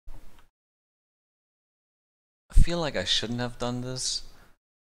feel like I shouldn't have done this,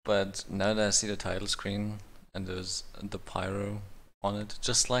 but now that I see the title screen and there's the pyro on it,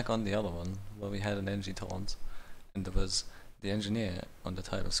 just like on the other one where we had an NG taunt and there was the engineer on the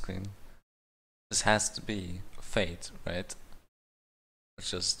title screen. This has to be fate, right?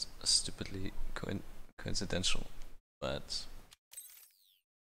 It's just stupidly coincidental, but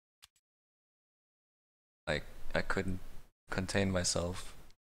like I couldn't contain myself,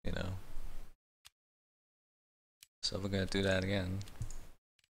 you know. So we're gonna do that again.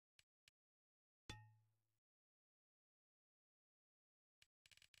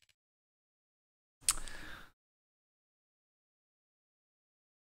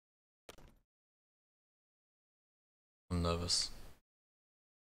 I'm nervous.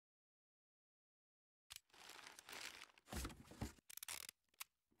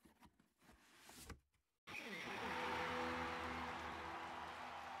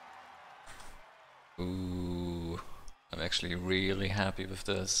 Ooh, I'm actually really happy with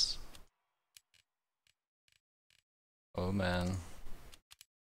this. Oh man,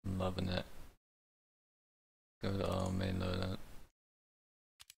 I'm loving it. Go to our main loadout.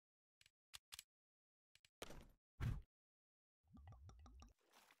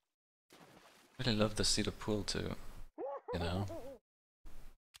 Really love to see the pool too, you know.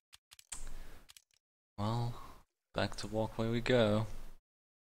 Well, back to walkway we go.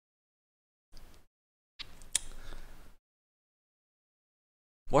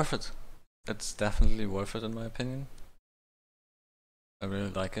 Worth it. It's definitely worth it in my opinion. I really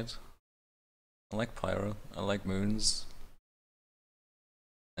like it. I like pyro, I like moons.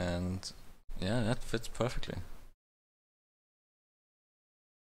 And yeah, that fits perfectly.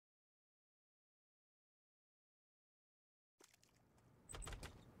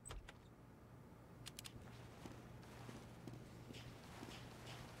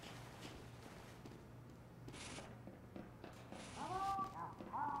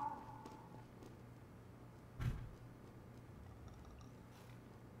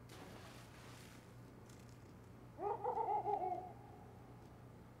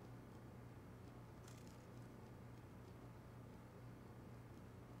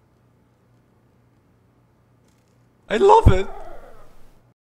 I love it!